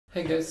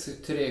Hey guys, so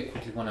today I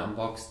quickly want to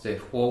unbox the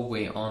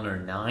Huawei Honor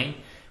 9,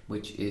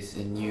 which is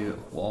a new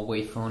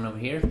Huawei phone over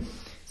here.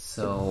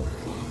 So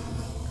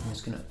I'm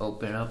just gonna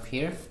open it up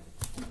here.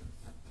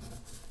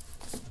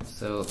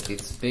 So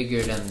it's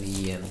bigger than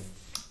the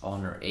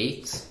Honor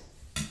 8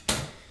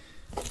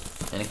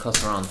 and it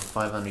costs around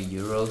 500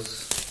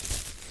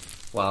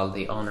 euros, while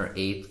the Honor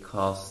 8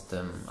 cost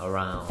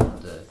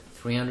around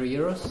 300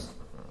 euros.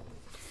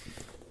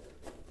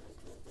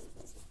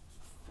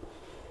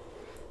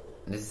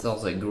 This is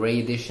also a gray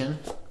edition.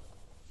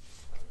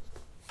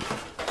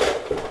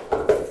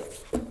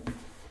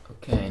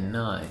 Okay,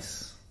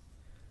 nice.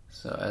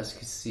 So as you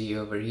can see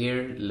over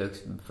here, it looks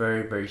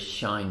very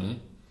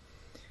shiny.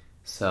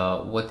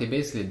 So what they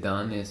basically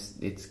done is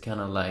it's kind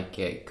of like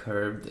a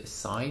curved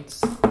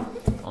sides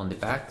on the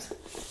back.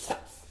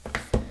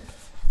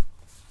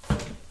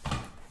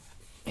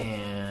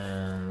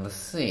 And let's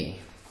see.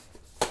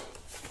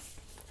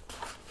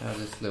 I have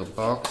this little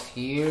box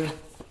here.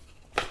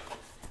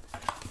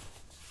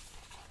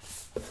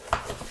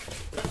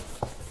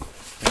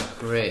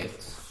 Great.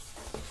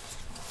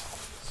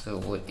 So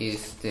what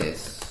is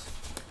this?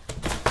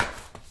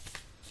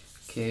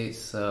 Okay,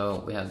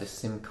 so we have the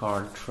SIM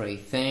card tray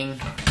thing.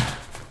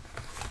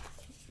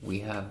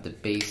 We have the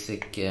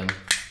basic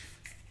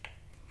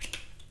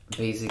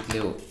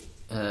little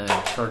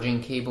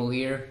charging cable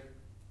here,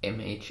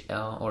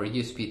 MHL or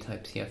USB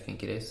Type-C, I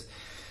think it is.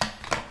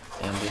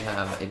 And we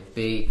have a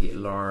big,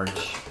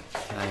 large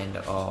kind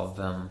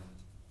of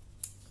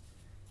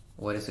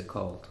what is it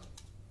called?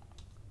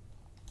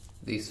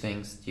 These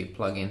things you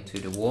plug into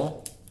the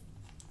wall.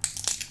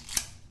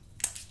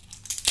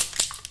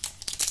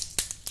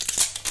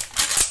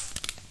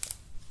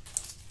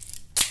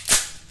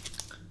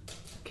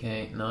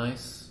 Okay,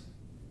 nice.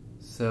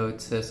 So it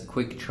says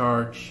quick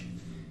charge.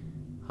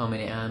 How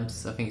many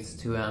amps? I think it's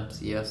 2 amps,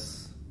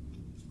 yes.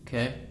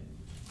 Okay.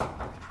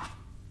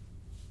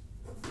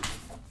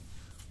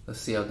 Let's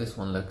see how this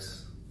one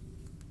looks.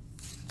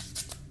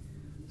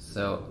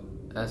 So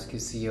as you can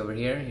see over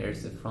here,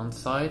 here's the front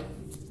side.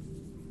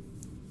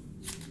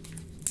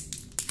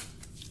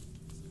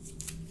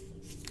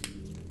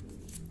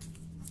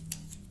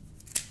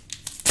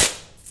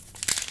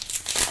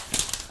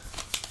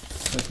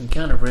 So I can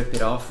kind of rip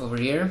it off over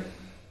here.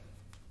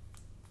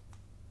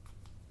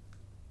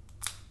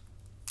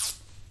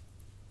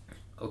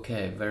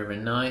 Okay, very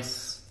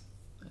nice.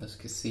 As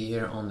you can see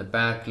here on the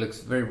back, looks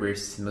very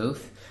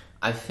smooth.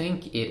 I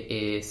think it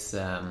is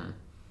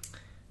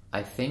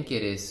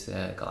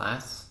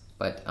glass,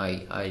 but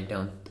I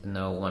don't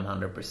know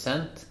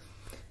 100%.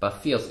 But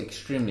feels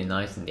extremely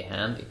nice in the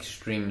hand,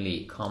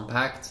 extremely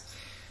compact.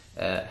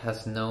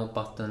 Has no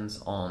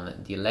buttons on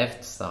the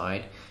left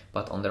side,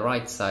 but on the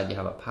right side you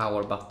have a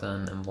power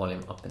button and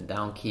volume up and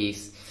down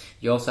keys.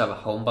 You also have a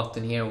home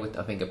button here with,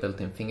 I think, a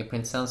built-in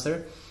fingerprint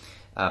sensor.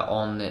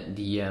 On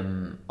the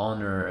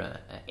Honor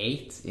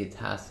 8 it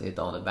has it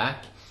on the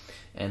back,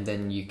 and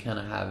then you kind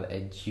of have a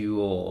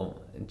dual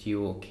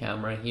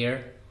camera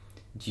here,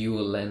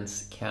 dual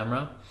lens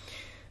camera,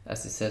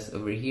 as it says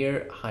over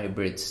here,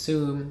 hybrid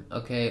zoom.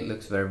 Okay, it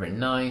looks very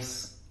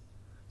nice.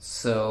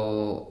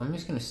 So I'm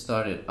just gonna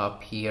start it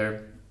up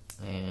here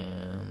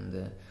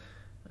and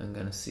I'm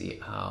gonna see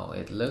how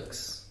it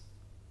looks.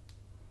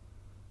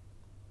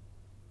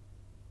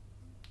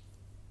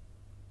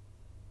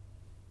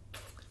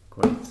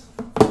 Great.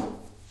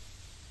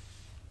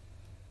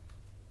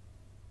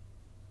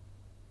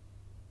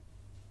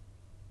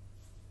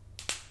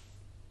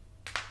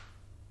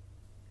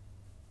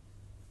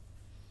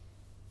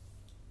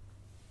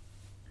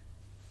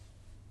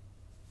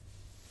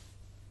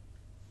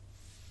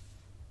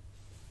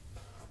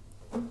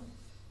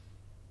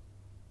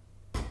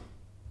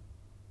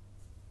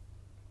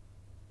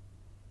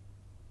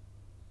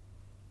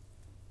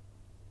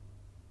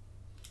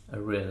 I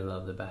really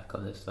love the back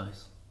of this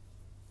device.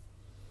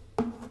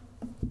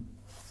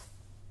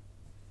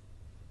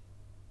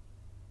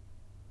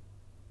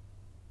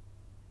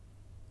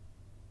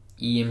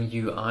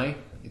 EMUI,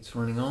 it's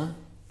running on.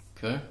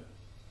 Okay.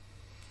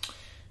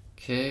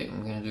 Okay,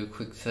 I'm gonna do a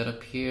quick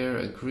setup here.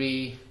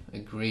 Agree.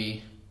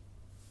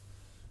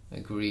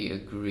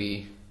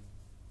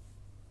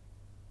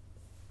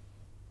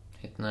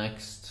 Hit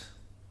next.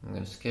 I'm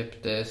gonna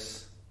skip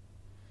this.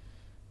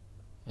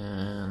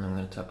 And I'm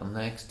going to tap on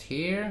next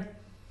here.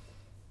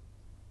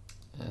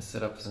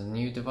 Set up as a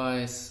new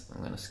device.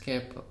 I'm going to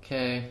skip,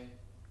 okay.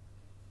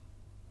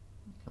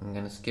 I'm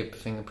going to skip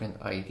fingerprint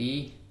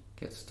ID,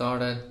 get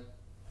started.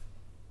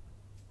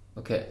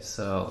 Okay,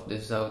 so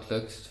this is how it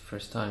looks the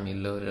first time you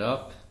load it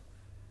up.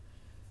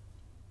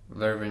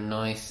 Very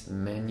nice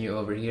menu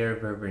over here,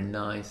 very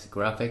nice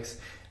graphics.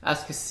 As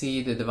you can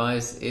see, the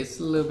device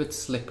is a little bit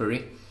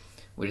slippery,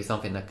 which is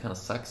something that kind of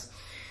sucks.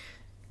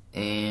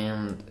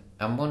 And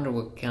I wonder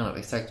what kind of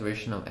exact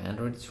version of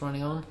Android it's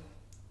running on.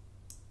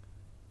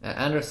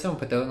 Android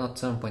 7.0, not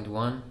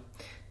 7.1.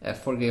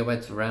 4GB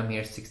of RAM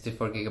here,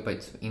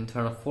 64GB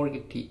internal,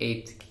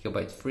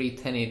 48GB free,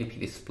 1080p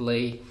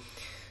display.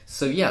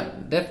 So yeah,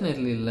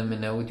 definitely let me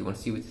know what you want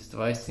to see with this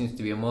device. Seems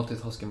to be a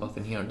multitasking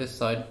button here on this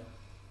side,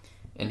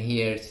 and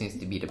here it seems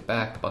to be the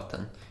back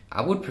button.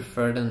 I would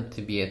prefer them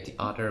to be at the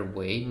other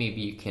way.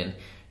 Maybe you can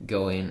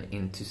go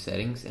into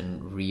settings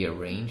and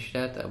rearrange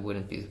that. I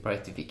wouldn't be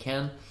surprised if you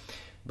can.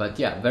 But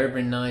yeah,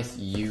 very nice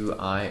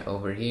UI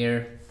over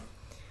here.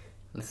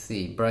 Let's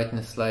see,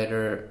 brightness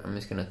slider, I'm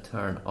just gonna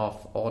turn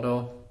off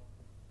auto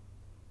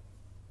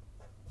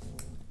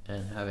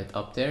and have it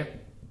up there.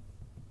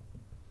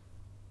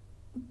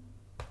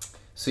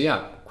 So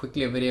yeah,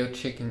 quickly a video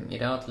checking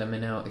it out. Let me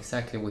know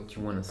exactly what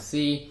you want to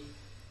see,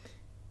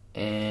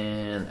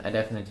 and I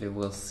definitely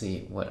will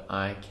see what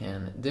I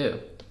can do.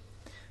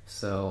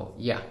 So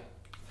yeah,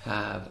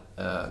 have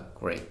a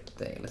great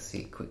day. Let's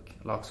see, quick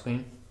lock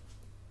screen.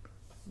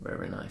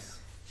 Very nice.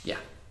 Yeah.